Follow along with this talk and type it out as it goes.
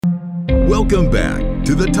Welcome back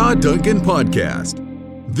to the Todd Duncan Podcast.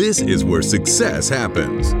 This is where success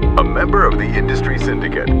happens. A member of the Industry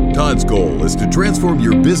Syndicate, Todd's goal is to transform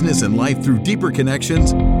your business and life through deeper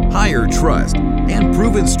connections, higher trust, and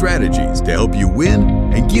proven strategies to help you win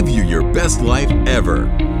and give you your best life ever.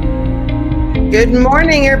 Good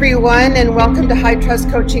morning, everyone, and welcome to High Trust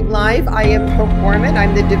Coaching Live. I am Hope Gorman.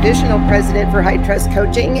 I'm the Divisional President for High Trust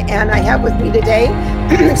Coaching, and I have with me today,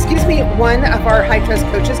 one of our High Trust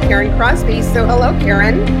coaches, Karen Crosby. So hello,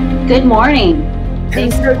 Karen. Good morning.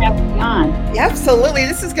 Thanks for having me on. Absolutely.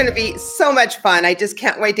 This is going to be so much fun. I just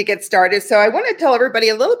can't wait to get started. So I want to tell everybody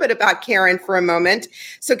a little bit about Karen for a moment.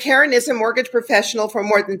 So Karen is a mortgage professional for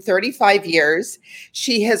more than 35 years.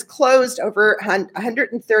 She has closed over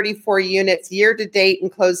 134 units year to date and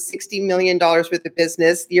closed $60 million worth of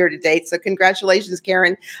business year to date. So congratulations,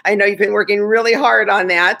 Karen. I know you've been working really hard on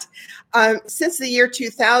that. Since the year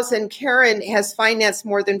 2000, Karen has financed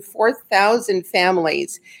more than 4,000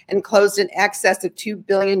 families and closed in excess of $2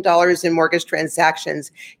 billion in mortgage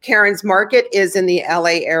transactions. Karen's market is in the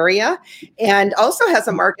LA area and also has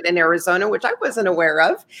a market in Arizona, which I wasn't aware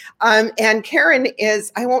of. And Karen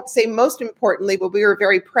is, I won't say most importantly, but we are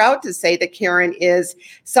very proud to say that Karen is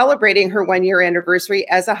celebrating her 1-year anniversary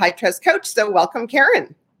as a High Trust coach. So welcome,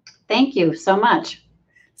 Karen. Thank you so much.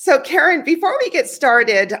 So Karen, before we get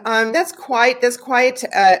started, that's quite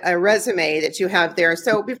a resume that you have there.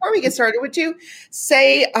 So before we get started, would you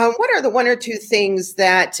say what are the one or two things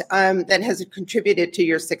that has contributed to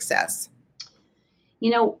your success? You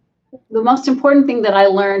know, the most important thing that I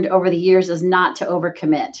learned over the years is not to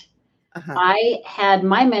overcommit. I had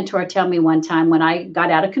my mentor tell me one time when I got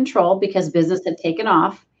out of control because business had taken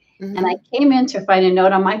off, and I came in to find a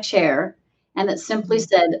note on my chair. And it simply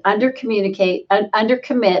said, undercommit,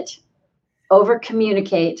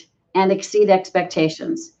 overcommunicate, and exceed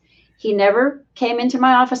expectations. He never came into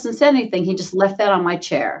my office and said anything. He just left that on my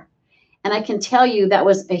chair. And I can tell you that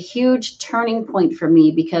was a huge turning point for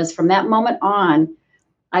me because from that moment on,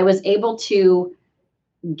 I was able to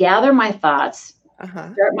gather my thoughts,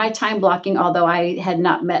 start my time blocking, although I had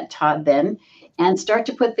not met Todd then, and start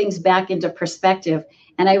to put things back into perspective.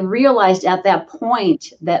 And I realized at that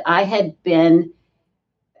point that I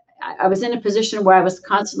was in a position where I was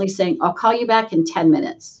constantly saying, I'll call you back in 10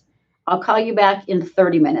 minutes. I'll call you back in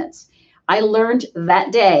 30 minutes. I learned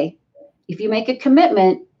that day, if you make a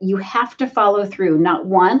commitment, you have to follow through, not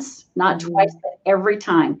once, not twice, but every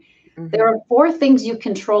time. There are 4 things you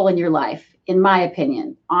control in your life, in my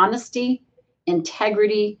opinion: honesty,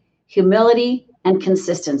 integrity, humility, and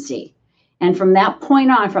consistency. And from that point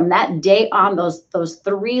on, from that day on, those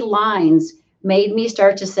 3 lines made me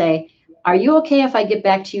start to say, are you okay if I get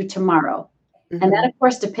back to you tomorrow? And that, of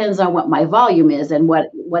course, depends on what my volume is and what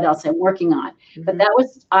else I'm working on. But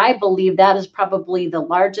I believe that is probably the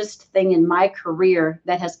largest thing in my career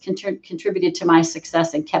that has contributed to my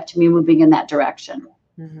success and kept me moving in that direction.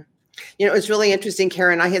 You know, it's really interesting,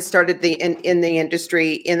 Karen. I had started in the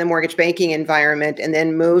industry in the mortgage banking environment, and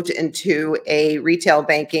then moved into a retail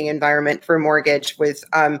banking environment for mortgage with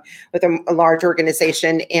a large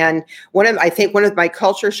organization. And one of my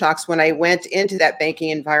culture shocks when I went into that banking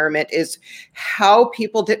environment is how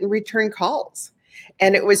people didn't return calls.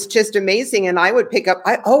 And it was just amazing. And I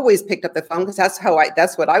always picked up the phone because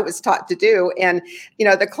that's what I was taught to do. And, you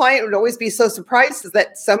know, the client would always be so surprised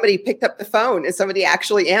that somebody picked up the phone and somebody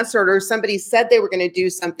actually answered, or somebody said they were going to do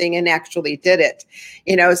something and actually did it.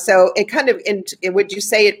 You know, so it kind of, would you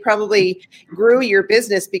say it probably grew your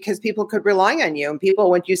business because people could rely on you, and people,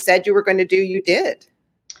 what you said you were going to do, you did?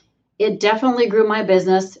 It definitely grew my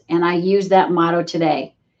business. And I use that motto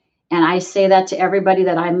today. And I say that to everybody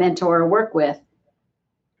that I mentor or work with.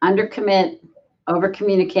 Undercommit,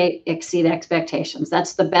 overcommunicate, exceed expectations.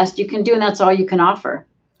 That's the best you can do, and that's all you can offer.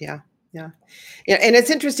 Yeah. And it's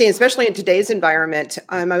interesting, especially in today's environment.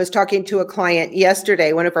 I was talking to a client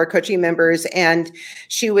yesterday, one of our coaching members, and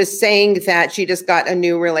she was saying that she just got a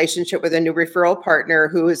new relationship with a new referral partner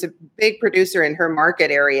who is a big producer in her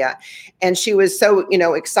market area. And she was so,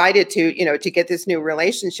 excited to get this new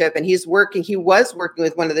relationship. And he was working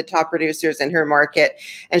with one of the top producers in her market.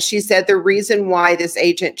 And she said the reason why this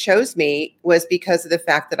agent chose me was because of the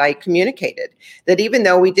fact that I communicated, that even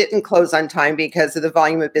though we didn't close on time because of the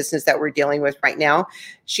volume of business that we're dealing with right now,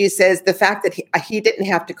 she says the fact that he didn't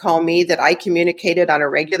have to call me, that I communicated on a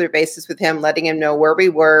regular basis with him, letting him know where we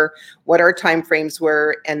were, what our timeframes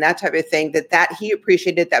were, and that type of thing, that he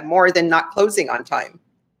appreciated that more than not closing on time.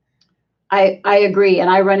 I agree. And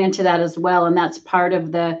I run into that as well. And that's part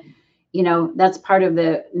of the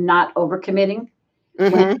not overcommitting.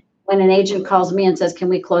 When an agent calls me and says, can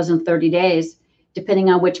we close in 30 days, depending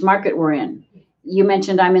on which market we're in. you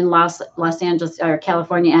mentioned I'm in Los Angeles or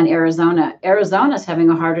California and Arizona. Arizona's having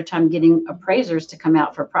a harder time getting appraisers to come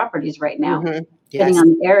out for properties right now, Yes. depending on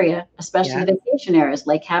the area, especially Yeah. vacation areas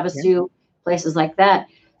like Havasu, places like that.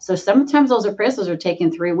 So sometimes those appraisals are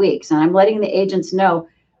taking 3 weeks, and I'm letting the agents know,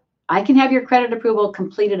 I can have your credit approval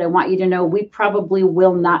completed. I want you to know we probably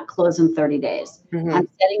will not close in 30 days. I'm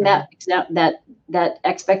setting that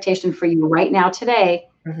expectation for you right now today.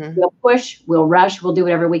 We'll push, we'll rush, we'll do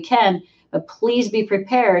whatever we can, but please be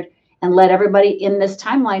prepared and let everybody in this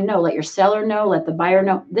timeline know, let your seller know, let the buyer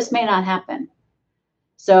know, this may not happen.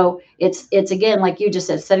 So it's again, like you just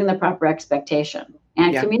said, setting the proper expectation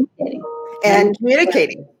and communicating. And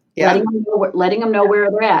communicating. Letting them know where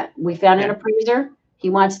they're at. We found an appraiser. He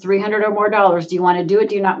wants $300 or more. Do you want to do it?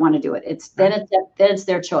 Do you not want to do it? It's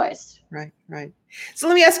their choice. Right. So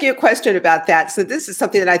let me ask you a question about that. So this is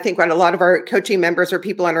something that I think what a lot of our coaching members or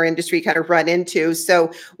people in our industry kind of run into.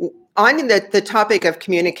 So on the topic of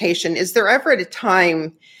communication, is there ever a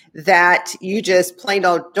time that you just plain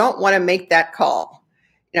old don't want to make that call?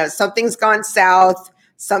 Something's gone south.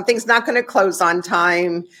 Something's not going to close on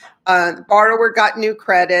time. The borrower got new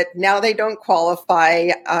credit. Now they don't qualify.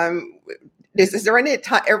 Is there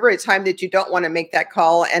ever a time that you don't want to make that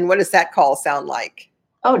call? And what does that call sound like?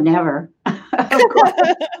 Oh, never.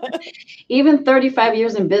 Even 35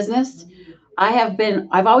 years in business,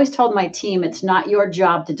 I've always told my team, it's not your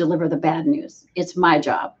job to deliver the bad news. It's my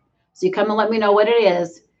job. So you come and let me know what it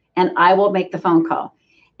is, and I will make the phone call.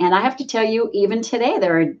 And I have to tell you, even today,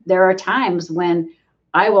 there are times when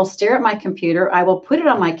I will stare at my computer, I will put it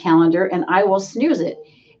on my calendar, and I will snooze it.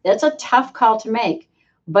 That's a tough call to make.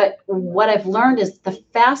 But what I've learned is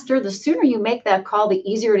the sooner you make that call, the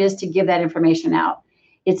easier it is to give that information out.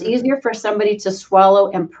 It's easier for somebody to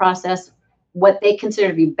swallow and process what they consider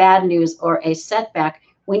to be bad news or a setback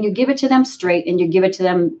when you give it to them straight and you give it to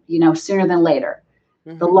them, sooner than later.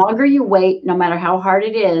 The longer you wait, no matter how hard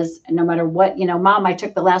it is, and no matter what, Mom, I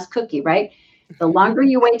took the last cookie, right? The longer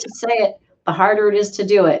you wait to say it, the harder it is to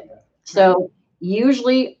do it. So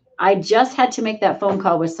usually I just had to make that phone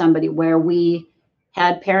call with somebody where we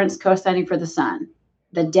had parents co-signing for the son.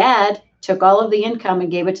 The dad took all of the income and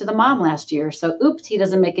gave it to the mom last year. So oops, he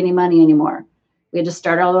doesn't make any money anymore. We had to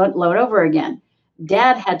start all over again.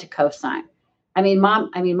 Dad had to co-sign.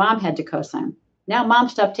 Mom had to co-sign. Now mom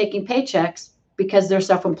stopped taking paychecks because they're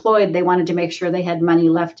self-employed. They wanted to make sure they had money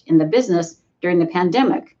left in the business during the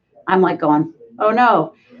pandemic. I'm like going, oh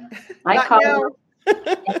no. I call them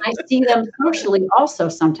and I see them socially also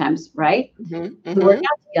sometimes, right? We work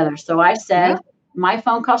out together. So I said, my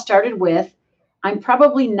phone call started with, I'm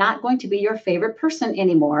probably not going to be your favorite person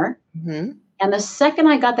anymore. And the second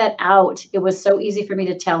I got that out, it was so easy for me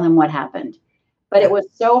to tell him what happened. But it was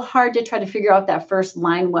so hard to try to figure out that first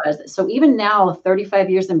line was. So even now, 35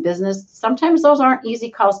 years in business, sometimes those aren't easy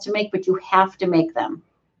calls to make, but you have to make them.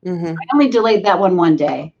 I only delayed that one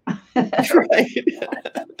day. Right.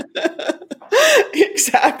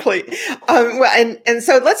 Exactly. And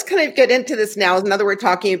so let's kind of get into this now. In other words,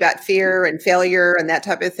 talking about fear and failure and that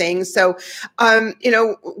type of thing. So,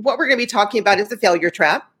 what we're going to be talking about is the failure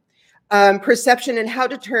trap, perception, and how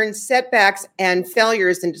to turn setbacks and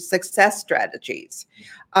failures into success strategies.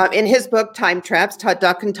 In his book, Time Traps, Todd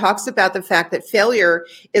Duncan talks about the fact that failure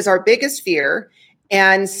is our biggest fear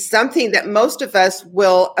and something that most of us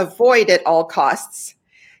will avoid at all costs.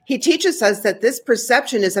 He teaches us that this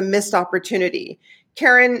perception is a missed opportunity.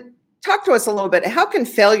 Karen, talk to us a little bit. How can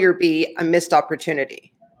failure be a missed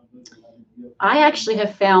opportunity? I actually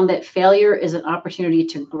have found that failure is an opportunity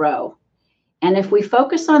to grow. And if we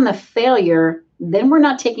focus on the failure, then we're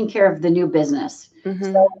not taking care of the new business.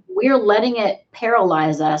 So we're letting it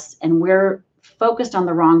paralyze us and we're focused on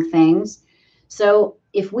the wrong things. So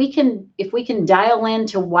if we can dial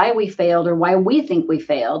into why we failed or why we think we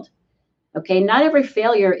failed, okay, not every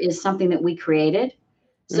failure is something that we created.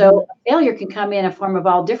 So a failure can come in a form of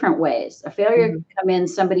all different ways. A failure can come in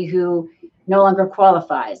somebody who no longer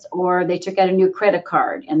qualifies, or they took out a new credit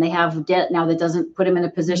card and they have debt now that doesn't put them in a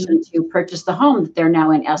position to purchase the home that they're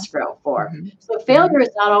now in escrow for. So failure is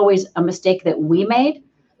not always a mistake that we made,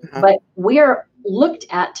 but we are looked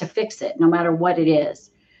at to fix it, no matter what it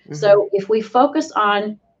is. So if we focus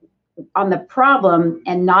on the problem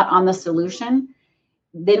and not on the solution,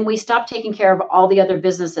 then we stop taking care of all the other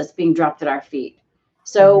business that's being dropped at our feet.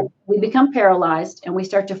 So we become paralyzed and we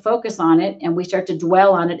start to focus on it and we start to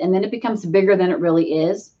dwell on it. And then it becomes bigger than it really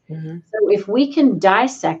is. So if we can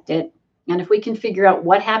dissect it and if we can figure out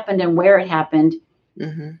what happened and where it happened,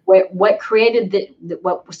 what created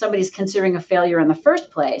what somebody's considering a failure in the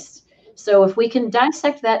first place. So if we can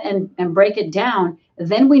dissect that and break it down,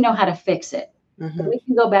 then we know how to fix it. We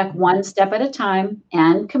can go back one step at a time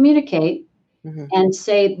and communicate and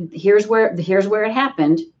say, here's where it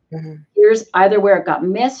happened. Here's either where it got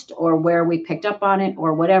missed or where we picked up on it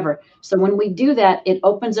or whatever. So when we do that, it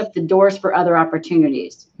opens up the doors for other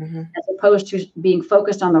opportunities, as opposed to being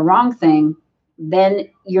focused on the wrong thing. Then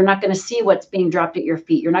you're not going to see what's being dropped at your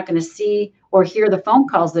feet. You're not going to see or hear the phone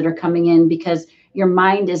calls that are coming in because your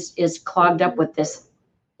mind is clogged up with this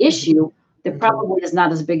issue that probably is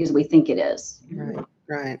not as big as we think it is.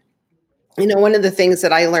 Right. You know, one of the things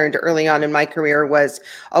that I learned early on in my career was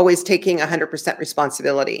always taking 100%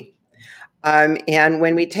 responsibility. And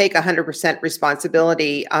when we take 100%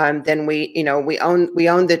 responsibility, then we own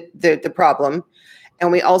the problem,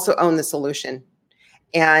 and we also own the solution.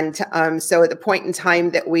 And so at the point in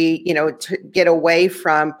time that we, get away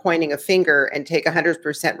from pointing a finger and take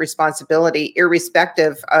 100% responsibility,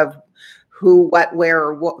 irrespective of who, what,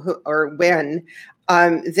 where, or when,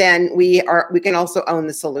 then we can also own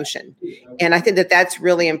the solution. And I think that that's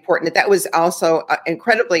really important. That was also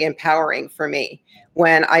incredibly empowering for me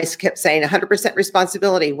when I kept saying 100%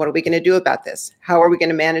 responsibility. What are we going to do about this? How are we going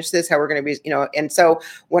to manage this? How are we going to be, and so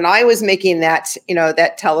when I was making that,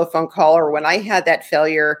 that telephone call, or when I had that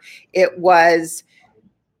failure, it was,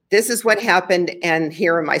 this is what happened, and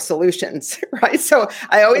here are my solutions, right? So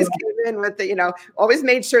I always came in with always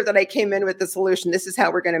made sure that I came in with the solution. This is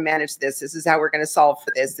how we're going to manage this. This is how we're going to solve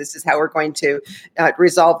for this. This is how we're going to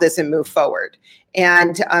resolve this and move forward.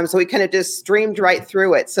 And so we kind of just streamed right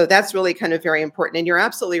through it. So that's really kind of very important. And you're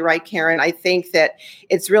absolutely right, Karen. I think that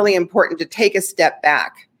it's really important to take a step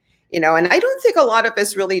back. And I don't think a lot of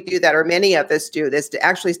us really do that, or many of us do this, to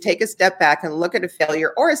actually take a step back and look at a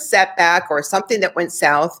failure or a setback or something that went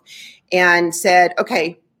south and said,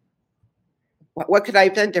 okay, what could I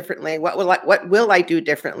have done differently? What will I do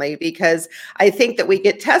differently? Because I think that we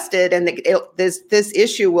get tested, and this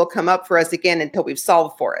issue will come up for us again until we've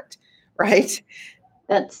solved for it, right?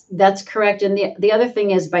 That's correct. And the other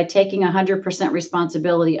thing is, by taking 100%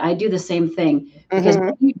 responsibility, I do the same thing, because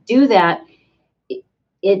when you do that,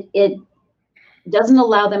 it doesn't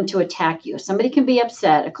allow them to attack you. Somebody can be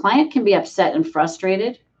upset. A client can be upset and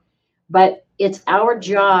frustrated, but it's our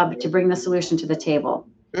job to bring the solution to the table.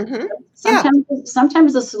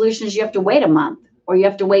 Sometimes the solution is you have to wait a month, or you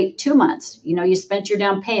have to wait 2 months. You spent your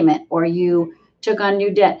down payment, or you took on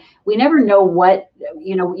new debt. We never know what,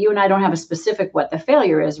 you and I don't have a specific what the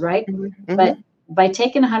failure is, right? But by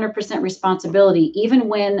taking 100% responsibility, even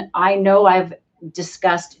when I know I've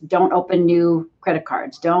discussed, don't open new credit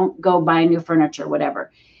cards, don't go buy new furniture,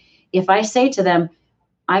 whatever. If I say to them,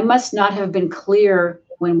 I must not have been clear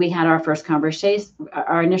when we had our first conversation,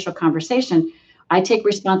 our initial conversation, I take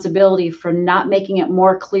responsibility for not making it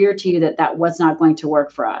more clear to you that was not going to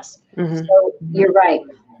work for us. So you're right.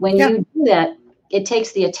 When you do that, it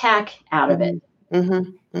takes the attack out of it.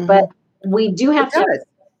 But we do have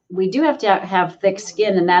to have thick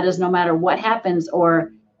skin, and that is no matter what happens,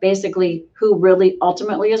 or basically who really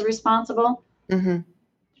ultimately is responsible.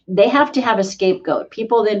 They have to have a scapegoat.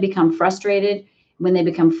 People then become frustrated. When they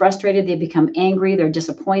become frustrated, they become angry, they're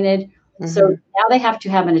disappointed. So now they have to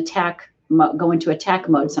have an go into attack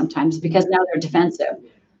mode sometimes, because now they're defensive.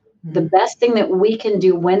 The best thing that we can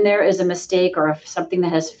do when there is a mistake or something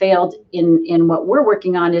that has failed in what we're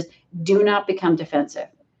working on is, do not become defensive.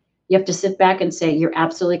 You have to sit back and say, you're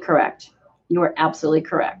absolutely correct. You are absolutely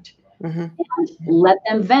correct. And let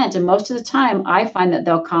them vent. And most of the time, I find that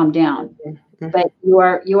they'll calm down. But you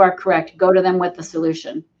are correct. Go to them with the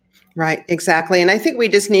solution. Right, exactly. And I think we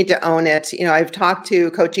just need to own it. I've talked to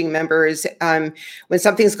coaching members when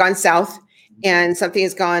something's gone south and something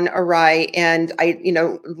has gone awry, and I,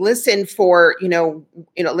 listen for,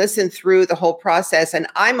 listen through the whole process, and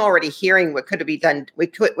I'm already hearing what could have been done,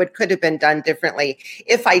 what could have been done differently.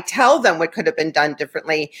 If I tell them what could have been done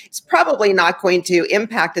differently, it's probably not going to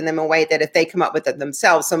impact in them a way that if they come up with it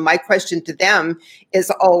themselves. So my question to them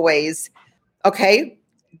is always, okay,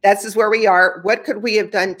 this is where we are. What could we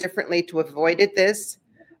have done differently to avoid this?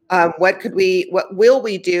 What will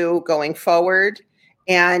we do going forward?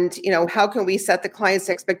 And, how can we set the client's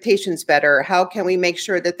expectations better? How can we make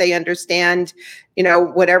sure that they understand,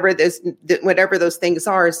 whatever those things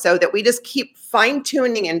are, so that we just keep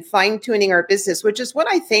fine-tuning our business, which is what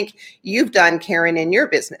I think you've done, Karen, in your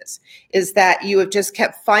business, is that you have just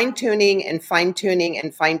kept fine-tuning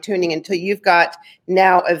until you've got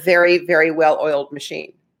now a very, very well-oiled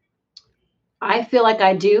machine. I feel like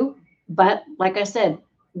I do, but like I said,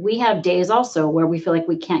 we have days also where we feel like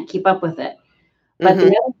we can't keep up with it. But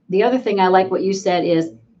the other thing I like what you said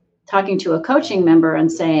is talking to a coaching member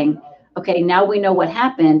and saying, okay, now we know what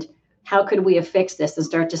happened. How could we have fixed this, and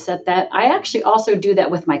start to set that? I actually also do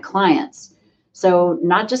that with my clients. So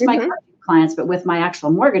not just my coaching clients, but with my actual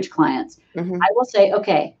mortgage clients, I will say,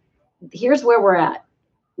 okay, here's where we're at.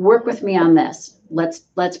 Work with me on this. Let's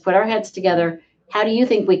put our heads together. How do you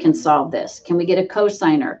think we can solve this? Can we get a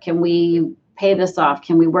co-signer? Can we pay this off?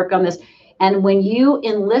 Can we work on this? And when you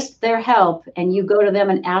enlist their help and you go to them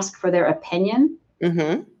and ask for their opinion,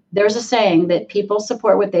 there's a saying that people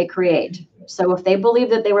support what they create. So if they believe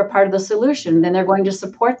that they were part of the solution, then they're going to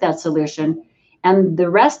support that solution. And the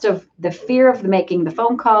rest of the fear of making the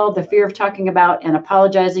phone call, the fear of talking about and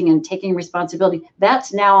apologizing and taking responsibility,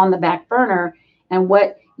 that's now on the back burner. And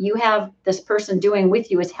what you have this person doing with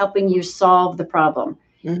you is helping you solve the problem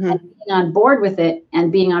and being on board with it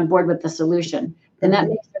and being on board with the solution. Then that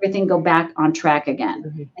makes everything go back on track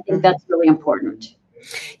again. I think that's really important.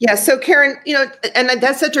 Yeah. So Karen, and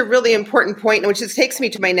that's such a really important point, which just takes me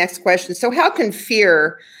to my next question. So how can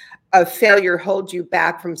fear of failure hold you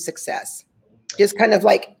back from success? Just kind of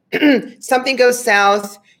like something goes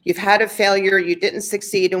south, you've had a failure, you didn't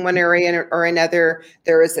succeed in one area or another,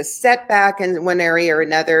 there is a setback in one area or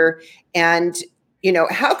another. And,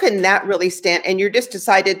 how can that really stand? And you're just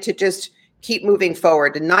decided to just keep moving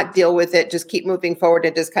forward and not deal with it, just keep moving forward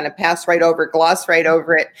and just kind of gloss right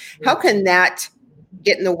over it. How can that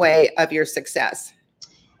get in the way of your success?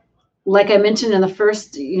 Like I mentioned in the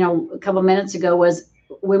first, a couple of minutes ago, was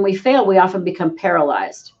when we fail, we often become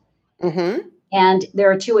paralyzed. And there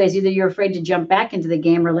are two ways. Either you're afraid to jump back into the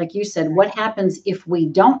game, or like you said, what happens if we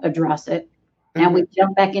don't address it and we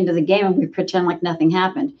jump back into the game and we pretend like nothing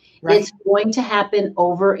happened? Right. It's going to happen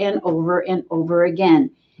over and over and over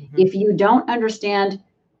again. If you don't understand,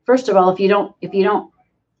 first of all, if you don't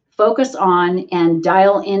focus on and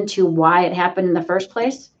dial into why it happened in the first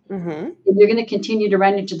place, you're going to continue to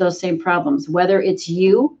run into those same problems, whether it's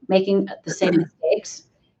you making the same mistakes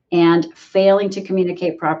and failing to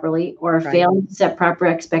communicate properly or failing to set proper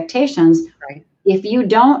expectations. If you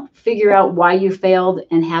don't figure out why you failed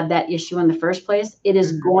and had that issue in the first place, it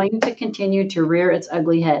is going to continue to rear its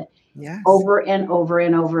ugly head over and over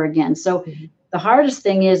and over again. So the hardest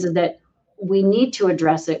thing is that we need to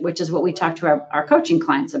address it, which is what we talk to our coaching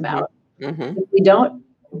clients about. If we don't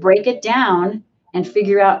break it down and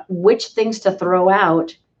figure out which things to throw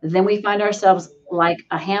out, then we find ourselves like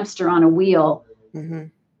a hamster on a wheel.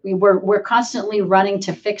 We're constantly running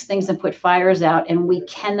to fix things and put fires out, and we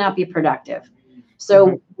cannot be productive.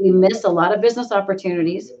 So we miss a lot of business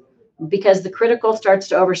opportunities because the critical starts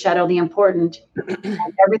to overshadow the important, and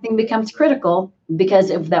everything becomes critical because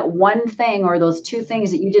of that one thing or those two things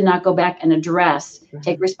that you did not go back and address,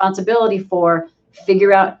 take responsibility for,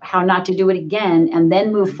 figure out how not to do it again, and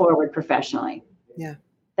then move forward professionally.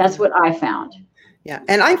 That's what I found. Yeah.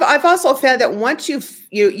 And I've also found that once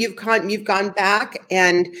you've gone back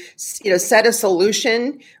and, set a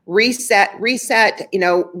solution, reset,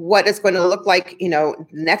 what it's going to look like,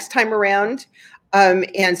 next time around.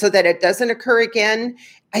 And so that it doesn't occur again.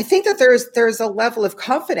 I think that there's a level of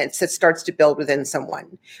confidence that starts to build within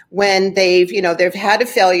someone when they've had a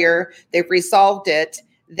failure, they've resolved it,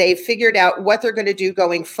 they've figured out what they're going to do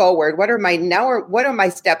going forward. What are my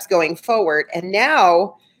steps going forward? And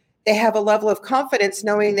now they have a level of confidence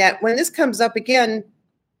knowing that when this comes up again,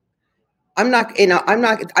 I'm not going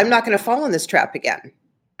to fall in this trap again.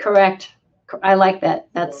 Correct. I like that.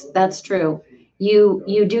 That's true.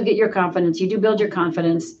 You do get your confidence. You do build your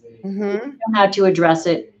confidence. You know how to address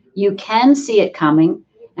it. You can see it coming.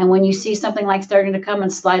 And when you see something like starting to come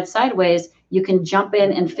and slide sideways, you can jump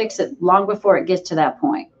in and fix it long before it gets to that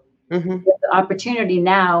point. The opportunity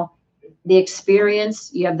now, the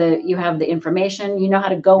experience, you have the information, you know how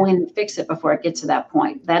to go in and fix it before it gets to that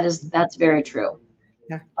point. That's very true.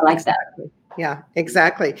 Yeah, I like that. Yeah,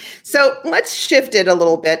 exactly. So let's shift it a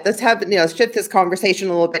little bit. Let's have, shift this conversation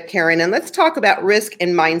a little bit, Karen, and let's talk about risk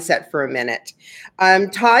and mindset for a minute.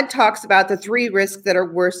 Todd talks about the 3 risks that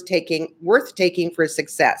are worth taking for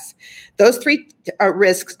success. Those 3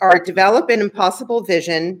 risks are develop an impossible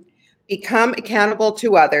vision, become accountable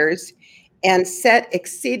to others, and set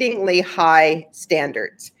exceedingly high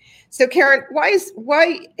standards. So Karen, why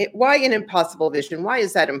an impossible vision? Why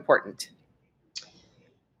is that important?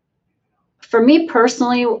 For me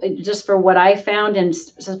personally, just for what I found, and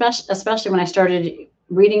especially when I started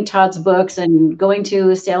reading Todd's books and going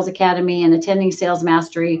to Sales Academy and attending Sales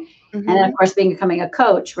Mastery, and then of course becoming a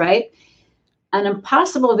coach, right? An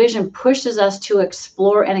impossible vision pushes us to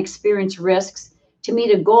explore and experience risks to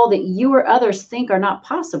meet a goal that you or others think are not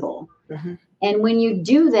possible. And when you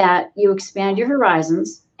do that, you expand your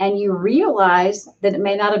horizons and you realize that it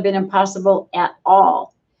may not have been impossible at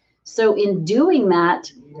all. So in doing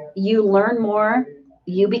that, you learn more,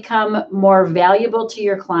 you become more valuable to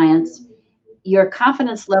your clients, your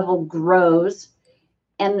confidence level grows.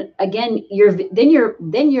 And again, your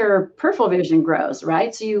peripheral vision grows,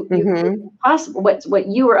 right? So you possible what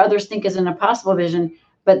you or others think is an impossible vision,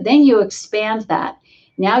 but then you expand that.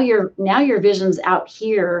 Now your vision's out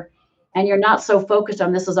here, and you're not so focused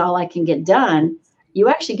on this is all I can get done. You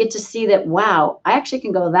actually get to see that, wow, I actually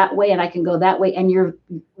can go that way, and I can go that way, and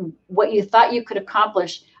what you thought you could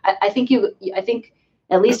accomplish. I think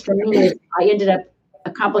at least for me, I ended up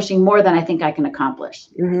accomplishing more than I think I can accomplish.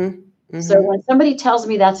 So when somebody tells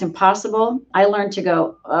me that's impossible, I learn to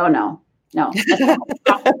go, oh, no, that's not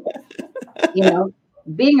impossible.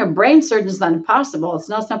 Being a brain surgeon is not impossible. It's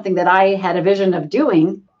not something that I had a vision of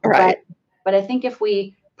doing. Right. But I think if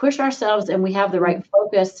we push ourselves and we have the right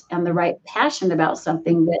focus and the right passion about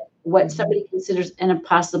something, that what somebody considers an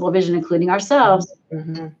impossible vision, including ourselves,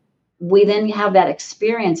 we then have that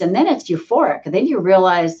experience, and then it's euphoric. And then you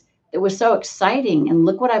realize it was so exciting, and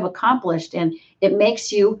look what I've accomplished. And it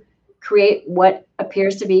makes you create what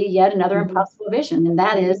appears to be yet another impossible vision. And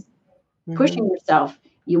that is pushing yourself.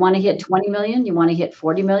 You want to hit 20 million, you want to hit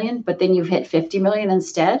 40 million, but then you've hit 50 million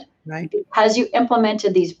instead. Right. Because you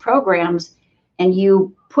implemented these programs and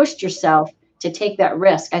you pushed yourself to take that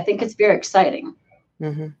risk. I think it's very exciting.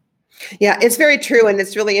 Yeah, it's very true. And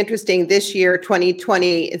it's really interesting this year,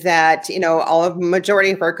 2020, that,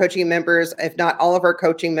 majority of our coaching members, if not all of our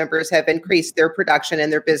coaching members, have increased their production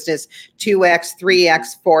and their business 2x,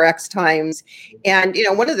 3x, 4x times. And,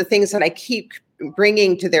 one of the things that I keep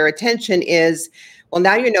bringing to their attention is, well,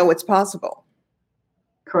 now you know it's possible.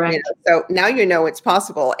 Correct. So now it's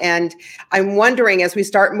possible. And I'm wondering, as we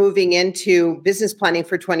start moving into business planning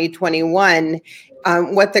for 2021,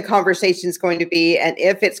 what the conversation is going to be, and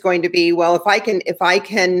if it's going to be, well, if I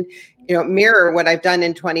can, mirror what I've done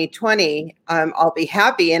in 2020, I'll be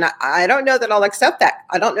happy. And I don't know that I'll accept that.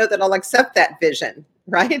 I don't know that I'll accept that vision.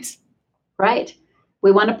 Right. Right.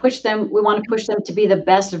 We want to push them. We want to push them to be the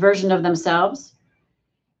best version of themselves.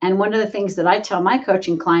 And one of the things that I tell my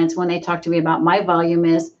coaching clients when they talk to me about my volume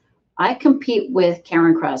is, I compete with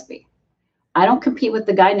Karen Crosby. I don't compete with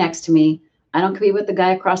the guy next to me. I don't compete with the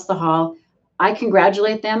guy across the hall. I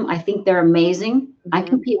congratulate them. I think they're amazing. I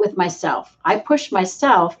compete with myself. I push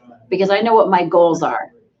myself because I know what my goals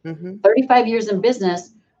are. 35 years in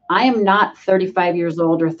business, I am not 35 years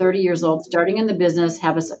old or 30 years old, starting in the business,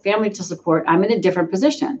 have a family to support. I'm in a different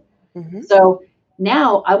position. So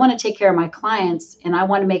now I want to take care of my clients, and I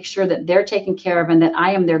want to make sure that they're taken care of and that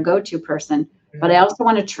I am their go-to person. But I also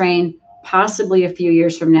want to train, possibly a few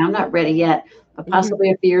years from now, I'm not ready yet, but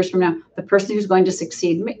possibly a few years from now, the person who's going to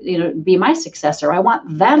succeed, be my successor. I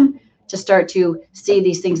want them to start to see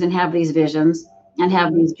these things and have these visions and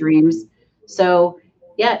have these dreams. So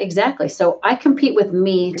yeah, exactly. So I compete with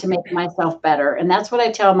me to make myself better. And that's what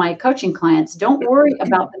I tell my coaching clients. Don't worry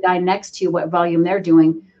about the guy next to you, what volume they're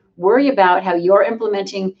doing. Worry about how you're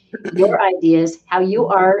implementing your ideas, how you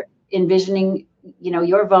are envisioning,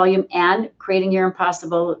 your volume and creating your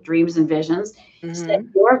impossible dreams and visions. Set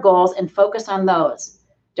your goals and focus on those.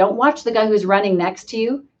 Don't watch the guy who's running next to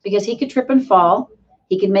you, because he could trip and fall.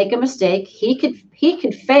 He could make a mistake. He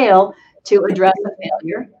could fail to address the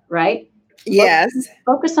failure, right? Yes.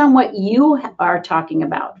 Focus on what you are talking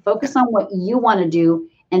about. Focus on what you want to do,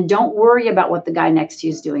 and don't worry about what the guy next to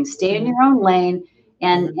you is doing. Stay in your own lane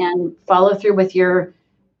and follow through with your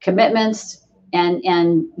commitments and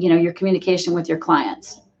your communication with your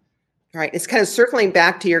clients. Right. It's kind of circling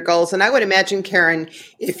back to your goals. And I would imagine, Karen,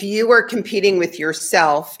 if you were competing with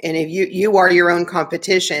yourself and if you are your own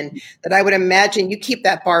competition, that I would imagine you keep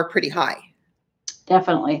that bar pretty high.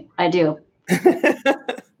 Definitely. I do.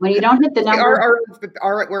 When you don't hit the number.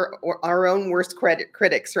 We're our own worst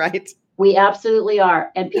critics, right? We absolutely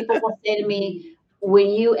are. And people will say to me, when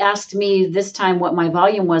you asked me this time what my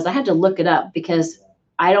volume was, I had to look it up because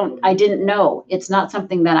I didn't know. It's not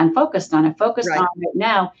something that I'm focused on. I'm focused on right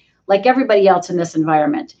now, like everybody else in this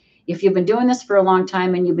environment. If you've been doing this for a long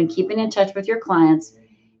time and you've been keeping in touch with your clients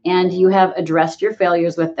and you have addressed your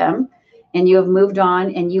failures with them and you have moved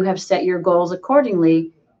on and you have set your goals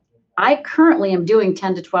accordingly, I currently am doing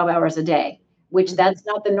 10 to 12 hours a day, which that's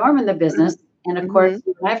not the norm in the business. And of course,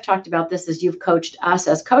 I've talked about this as you've coached us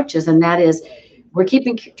as coaches, and that is we're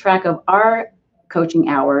keeping track of our coaching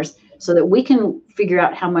hours so that we can figure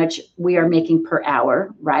out how much we are making per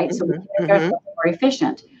hour, right? So we can make ourselves more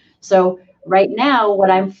efficient. So right now,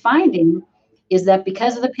 what I'm finding is that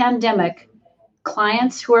because of the pandemic,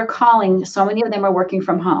 clients who are calling, so many of them are working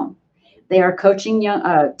from home. They are coaching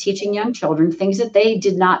teaching young children, things that they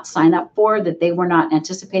did not sign up for, that they were not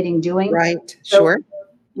anticipating doing. Right, so sure.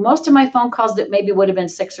 Most of my phone calls that maybe would have been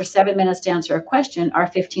 6 or 7 minutes to answer a question are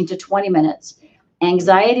 15 to 20 minutes.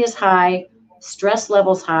 Anxiety is high. stress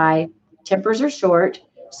levels high, tempers are short.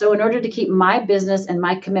 So in order to keep my business and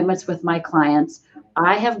my commitments with my clients,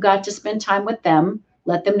 I have got to spend time with them,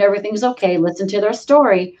 let them know everything's okay, listen to their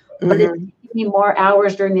story, but it's taking me more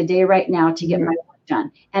hours during the day right now to get my work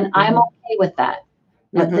done. And I'm okay with that.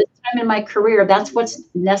 Now, this time in my career, that's what's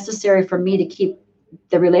necessary for me to keep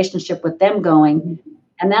the relationship with them going.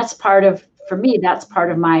 And that's part of, for me, that's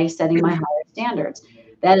part of my setting my higher standards.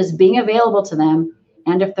 That is being available to them.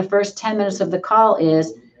 And if the first 10 minutes of the call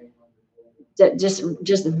is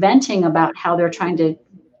just venting about how they're trying to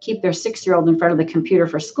keep their 6-year-old in front of the computer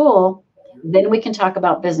for school, then we can talk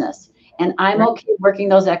about business. And I'm okay working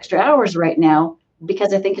those extra hours right now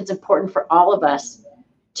because I think it's important for all of us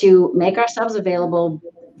to make ourselves available,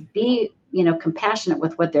 be, compassionate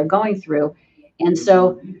with what they're going through. And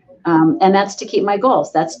so, and that's to keep my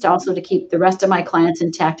goals. That's also to keep the rest of my clients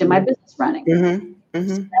intact and my business running.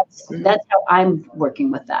 So that's how I'm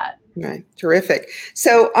working with that. Right. Terrific.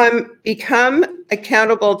 So become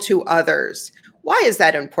accountable to others. Why is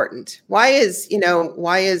that important? Why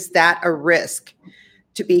is that a risk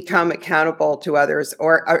to become accountable to others,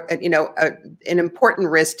 or an important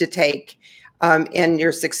risk to take in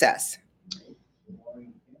your success?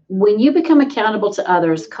 When you become accountable to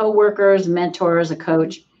others, coworkers, mentors, a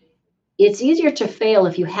coach, it's easier to fail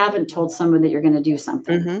if you haven't told someone that you're going to do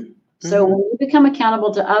something. So when you become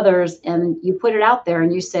accountable to others and you put it out there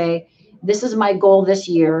and you say, this is my goal this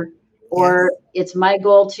year, or it's my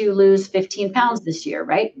goal to lose 15 pounds this year,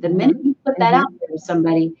 right? The minute you put that out there to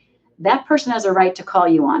somebody, that person has a right to call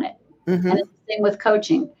you on it. And it's the same with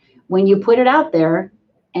coaching. When you put it out there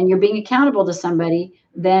and you're being accountable to somebody,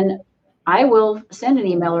 then I will send an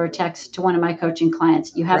email or a text to one of my coaching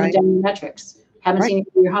clients. You haven't done your metrics, haven't seen you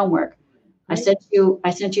do your homework. I sent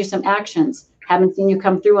you some actions, haven't seen you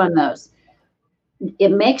come through on those.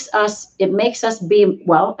 It makes us be,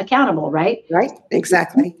 accountable, right? Right.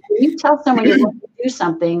 Exactly. When you tell someone you're going to do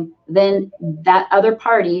something, then that other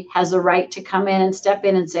party has a right to come in and step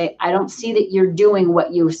in and say, I don't see that you're doing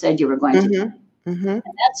what you said you were going to do. And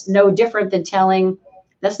that's no different than telling,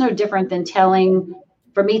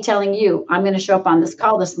 for me telling you, I'm going to show up on this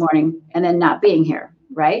call this morning and then not being here,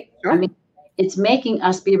 right? Sure. I mean, it's making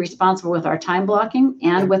us be responsible with our time blocking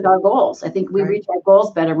and with our goals. I think we reach our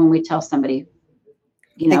goals better when we tell somebody.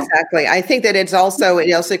 Exactly. I think that it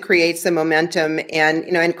also creates the momentum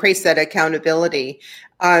and creates that accountability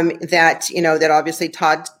that obviously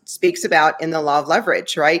Todd speaks about in the law of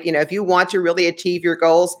leverage, right? If you want to really achieve your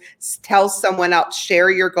goals, tell someone else,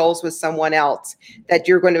 share your goals with someone else that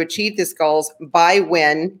you're going to achieve these goals by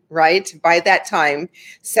when, right? By that time,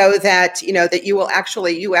 so that, that you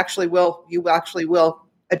actually will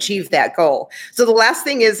achieve that goal. So the last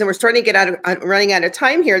thing is, and we're starting to get running out of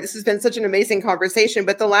time here. This has been such an amazing conversation,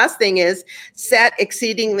 but the last thing is set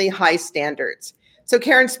exceedingly high standards. So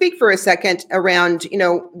Karen, speak for a second around,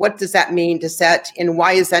 what does that mean to set, and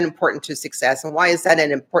why is that important to success, and why is that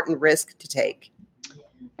an important risk to take?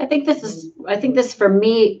 I think this for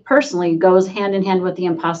me personally goes hand in hand with the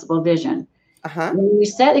impossible vision. When you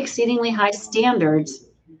set exceedingly high standards,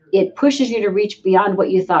 it pushes you to reach beyond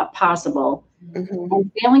what you thought possible.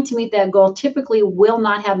 And failing to meet that goal typically will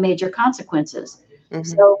not have major consequences.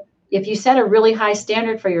 So if you set a really high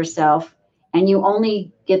standard for yourself and you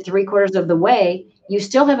only get 3/4 of the way, you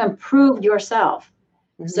still have improved yourself.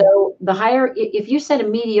 So the higher, if you set a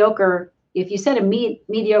mediocre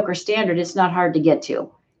standard, it's not hard to get to.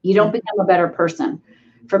 You don't become a better person.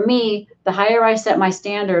 For me, the higher I set my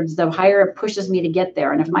standards, the higher it pushes me to get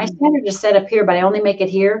there. And if my standard is set up here, but I only make it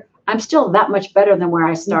here, I'm still that much better than where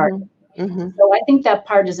I started. So I think that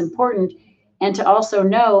part is important. And to also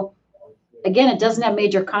know, again, it doesn't have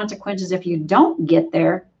major consequences if you don't get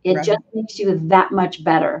there. It just makes you that much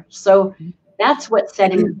better. So that's what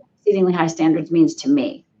setting exceedingly high standards means to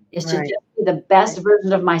me, is to just be the best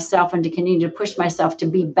version of myself and to continue to push myself to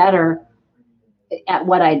be better at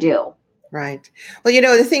what I do. Right. Well,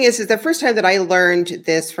 the thing is the first time that I learned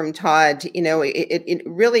this from Todd, it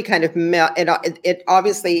really kind of, it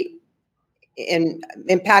obviously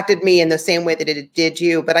impacted me in the same way that it did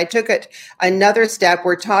you. But I took it another step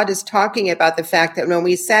where Todd is talking about the fact that when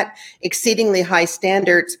we set exceedingly high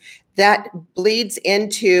standards, that bleeds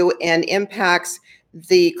into and impacts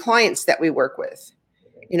the clients that we work with,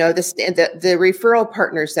 the referral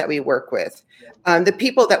partners that we work with, the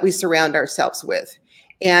people that we surround ourselves with.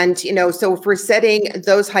 And, so if we're setting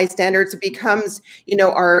those high standards, it becomes,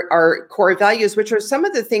 our core values, which are some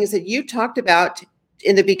of the things that you talked about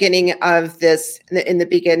in the beginning of this, in the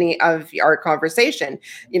beginning of our conversation,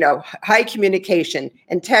 high communication,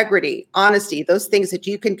 integrity, honesty, those things that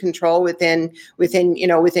you can control within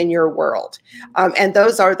your world. And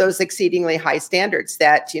those are those exceedingly high standards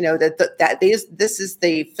that, this is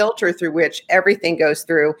the filter through which everything goes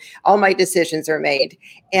through. All my decisions are made,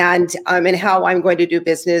 and how I'm going to do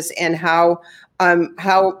business, and how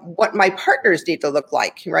what my partners need to look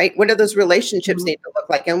like, right? What do those relationships need to look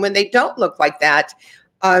like? And when they don't look like that,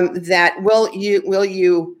 will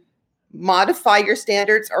you modify your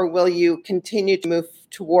standards, or will you continue to move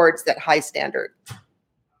towards that high standard?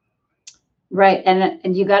 Right.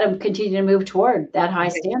 And you got to continue to move toward that high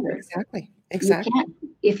standard. Exactly.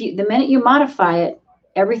 You can't, the minute you modify it,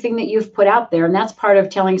 everything that you've put out there, and that's part of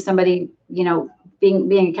telling somebody,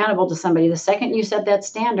 being accountable to somebody, the second you set that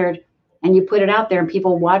standard and you put it out there and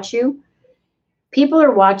people watch you, people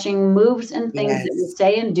are watching moves and things that we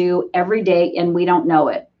say and do every day, and we don't know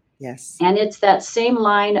it. Yes. And it's that same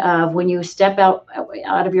line of when you step out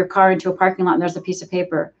of your car into a parking lot and there's a piece of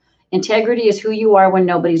paper. Integrity is who you are when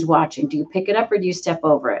nobody's watching. Do you pick it up or do you step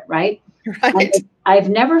over it? Right. Right. I've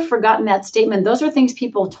never forgotten that statement. Those are things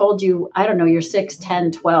people told you, I don't know, you're 6,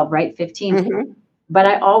 10, 12, right? 15. Mm-hmm. But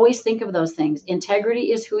I always think of those things.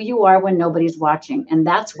 Integrity is who you are when nobody's watching. And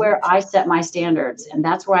that's where I set my standards. And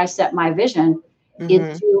that's where I set my vision,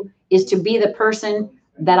 is to be the person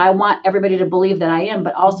that I want everybody to believe that I am,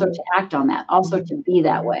 but also to act on that, also to be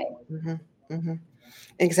that way. Mm-hmm. Mm-hmm.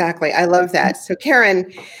 Exactly. I love that. So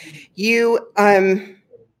Karen, you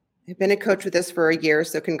have been a coach with us for a year,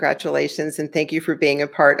 so congratulations, and thank you for being a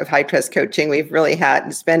part of High Trust Coaching. We've really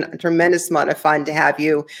it's been a tremendous amount of fun to have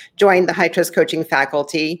you join the High Trust Coaching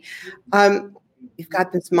faculty. You've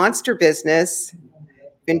got this monster business,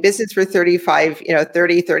 been in business for 35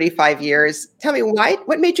 years. Tell me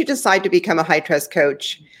what made you decide to become a High Trust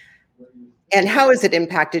coach, and how has it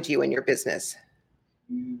impacted you in your business?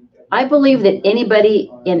 I believe that anybody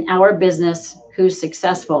in our business who's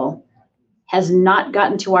successful has not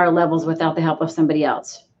gotten to our levels without the help of somebody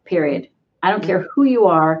else, period. I don't care who you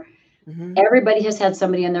are. Mm-hmm. Everybody has had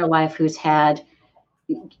somebody in their life who's had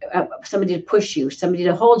somebody to push you, somebody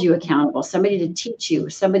to hold you accountable, somebody to teach you,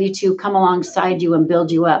 somebody to come alongside you and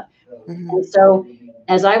build you up. Mm-hmm. And so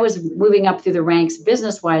as I was moving up through the ranks,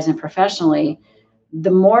 business-wise and professionally,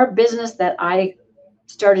 the more business that I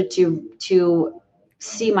started to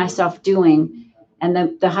see myself doing,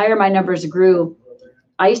 and the higher my numbers grew,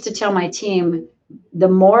 I used to tell my team, the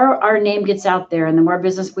more our name gets out there and the more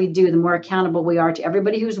business we do, the more accountable we are to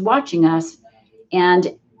everybody who's watching us.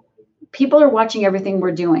 And people are watching everything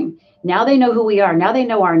we're doing. Now they know who we are. Now they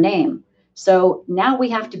know our name. So now we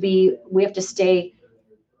have to stay,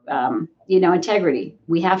 integrity.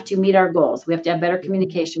 We have to meet our goals. We have to have better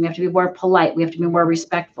communication. We have to be more polite. We have to be more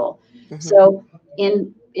respectful. Mm-hmm. So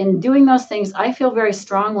in doing those things, I feel very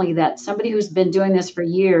strongly that somebody who's been doing this for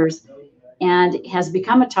years and has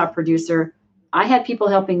become a top producer, I had people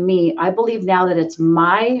helping me. I believe now that it's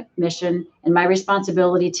my mission and my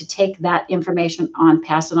responsibility to take that information on,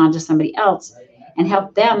 pass it on to somebody else, and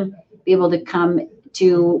help them be able to come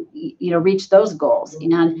to, reach those goals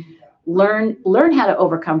and learn how to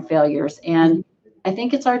overcome failures. And I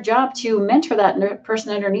think it's our job to mentor that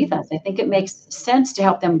person underneath us. I think it makes sense to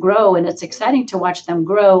help them grow, and it's exciting to watch them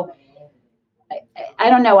grow. I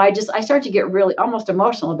don't know. I start to get really almost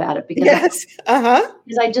emotional about it because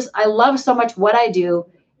I love so much what I do.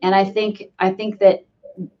 And I think that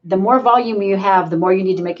the more volume you have, the more you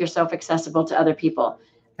need to make yourself accessible to other people.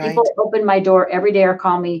 Right. People open my door every day or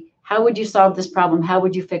call me, how would you solve this problem? How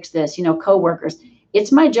would you fix this? Coworkers.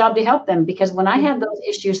 It's my job to help them, because when I had those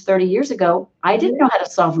issues 30 years ago, I didn't know how to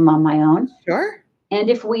solve them on my own. Sure. And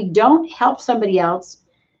if we don't help somebody else,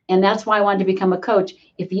 and that's why I wanted to become a coach,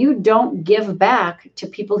 if you don't give back to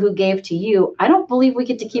people who gave to you, I don't believe we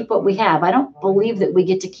get to keep what we have. I don't believe that we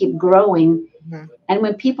get to keep growing. Mm-hmm. And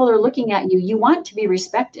when people are looking at you, you want to be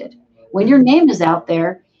respected. When your name is out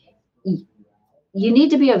there, you need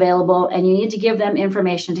to be available, and you need to give them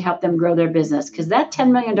information to help them grow their business, because that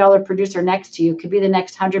 $10 million producer next to you could be the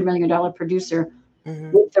next $100 million producer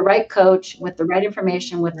with the right coach, with the right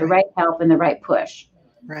information, with the right help, and the right push.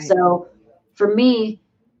 Right. So for me,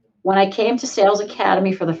 when I came to Sales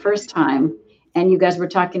Academy for the first time, and you guys were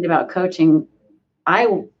talking about coaching,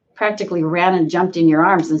 I practically ran and jumped in your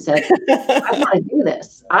arms and said, I want to do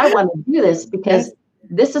this. I want to do this because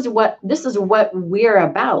this is what we're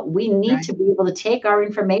about. We need to be able to take our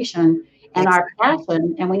information and our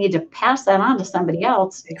passion, and we need to pass that on to somebody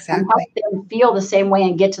else and help them feel the same way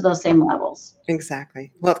and get to those same levels.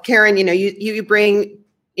 Exactly. Well, Karen, you bring,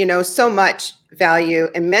 so much value,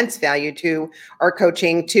 immense value to our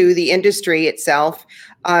coaching, to the industry itself.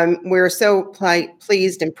 We're so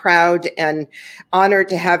pleased and proud and honored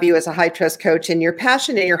to have you as a high trust coach, and your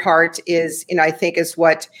passion and your heart is, I think is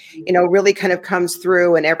what, really kind of comes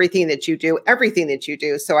through in everything that you do.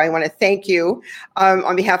 So I want to thank you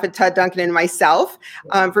on behalf of Todd Duncan and myself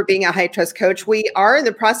for being a high trust coach. We are in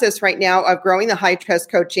the process right now of growing the high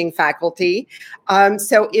trust coaching faculty.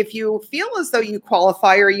 So if you feel as though you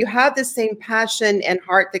qualify or you have the same passion and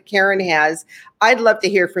heart that Karen has, I'd love to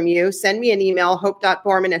hear from you. Send me an email,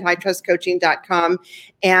 hope.borman@hightrustcoaching.com.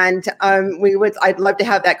 And I'd love to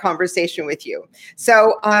have that conversation with you.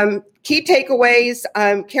 So key takeaways,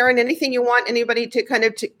 Karen, anything you want anybody to kind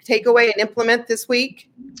of take away and implement this week?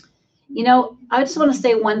 I just want to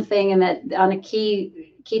say one thing, and that on a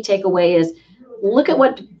key takeaway is look at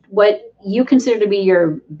what you consider to be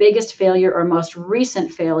your biggest failure or most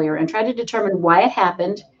recent failure and try to determine why it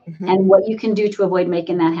happened and what you can do to avoid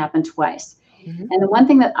making that happen twice. And the one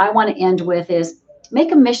thing that I want to end with is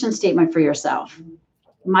make a mission statement for yourself.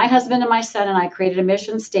 My husband and my son and I created a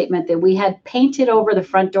mission statement that we had painted over the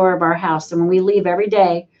front door of our house. And when we leave every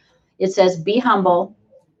day, it says, be humble,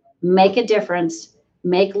 make a difference,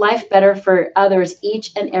 make life better for others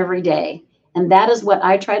each and every day. And that is what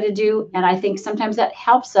I try to do. And I think sometimes that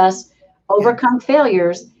helps us overcome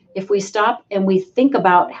failures if we stop and we think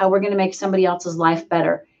about how we're going to make somebody else's life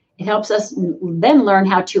better. It helps us then learn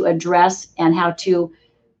how to address and how to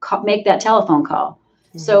make that telephone call.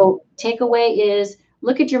 So takeaway is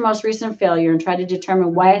look at your most recent failure and try to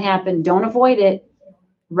determine why it happened. Don't avoid it.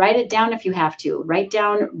 Write it down if you have to. Break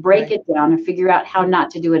it down and figure out how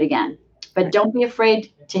not to do it again. But don't be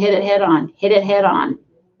afraid to hit it head on. Hit it head on.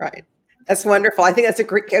 Right. That's wonderful. I think that's a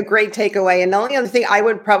great takeaway. And the only other thing I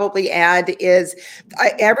would probably add is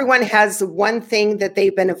everyone has one thing that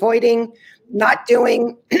they've been avoiding, not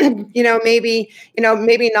doing, maybe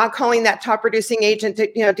not calling that top producing agent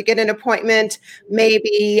to get an appointment,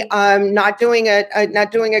 maybe not doing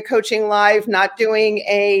a coaching live, not doing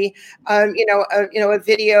a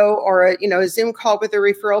video or a Zoom call with the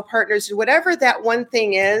referral partners, whatever that one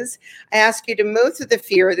thing is. I ask you to move through the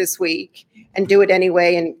fear this week and do it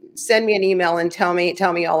anyway, and send me an email and tell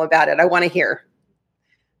me all about it. I want to hear.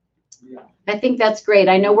 I think that's great.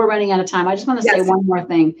 I know we're running out of time. I just want to say one more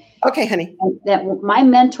thing. Okay, honey. That my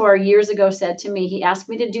mentor years ago said to me, he asked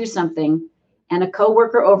me to do something and a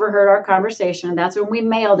coworker overheard our conversation. That's when we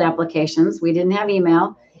mailed applications. We didn't have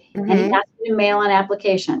email. And he asked me to mail an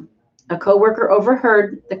application. A coworker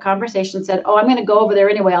overheard the conversation and said, I'm going to go over there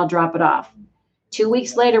anyway. I'll drop it off. 2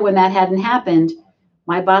 weeks later, when that hadn't happened,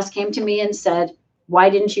 my boss came to me and said, why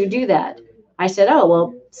didn't you do that? I said,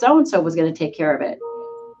 so-and-so was going to take care of it.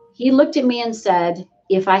 He looked at me and said,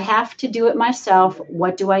 if I have to do it myself,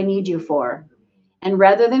 what do I need you for? And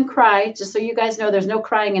rather than cry, just so you guys know, there's no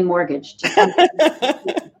crying in mortgage.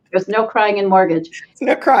 There's no crying in mortgage.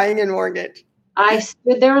 No crying in mortgage. I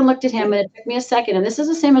stood there and looked at him, and it took me a second. And this is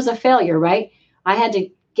the same as a failure, right? I had to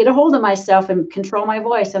get a hold of myself and control my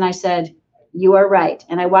voice. And I said, you are right.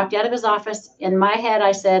 And I walked out of his office. In my head,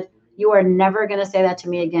 I said, you are never going to say that to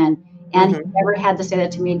me again. And he never had to say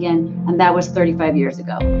that to me again. And that was 35 years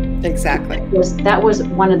ago. Exactly. That was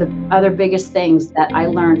one of the other biggest things that I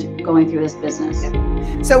learned going through this business.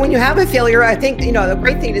 Yeah. So when you have a failure, I think, the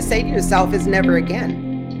great thing to say to yourself is never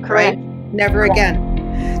again. Correct. Right? Never again.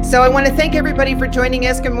 So I want to thank everybody for joining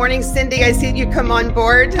us. Good morning, Cindy. I see you come on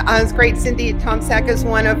board. It's great. Cindy Tomczak is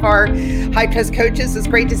one of our high trust coaches. It's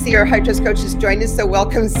great to see our high trust coaches join us. So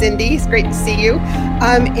welcome, Cindy. It's great to see you.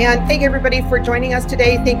 And thank everybody for joining us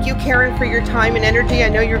today. Thank you, Karen, for your time and energy. I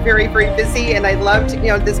know you're very, very busy, and I loved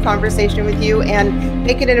this conversation with you. And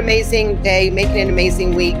make it an amazing day. Make it an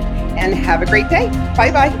amazing week. And have a great day.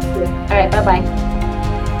 Bye-bye. All right. Bye-bye.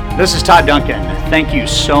 This is Todd Duncan. Thank you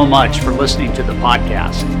so much for listening to the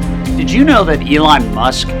podcast. Did you know that Elon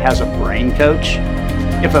Musk has a brain coach?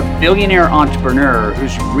 If a billionaire entrepreneur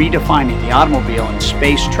who's redefining the automobile and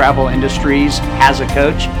space travel industries has a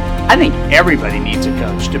coach, I think everybody needs a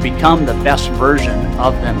coach to become the best version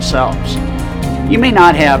of themselves. You may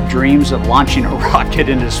not have dreams of launching a rocket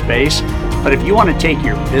into space, but if you want to take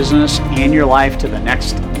your business and your life to the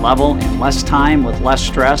next level in less time with less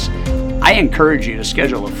stress, I encourage you to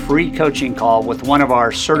schedule a free coaching call with one of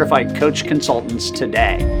our certified coach consultants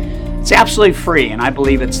today. It's absolutely free, and I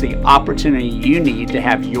believe it's the opportunity you need to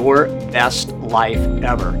have your best life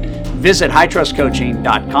ever. Visit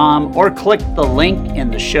hightrustcoaching.com or click the link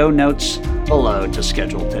in the show notes below to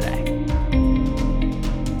schedule today.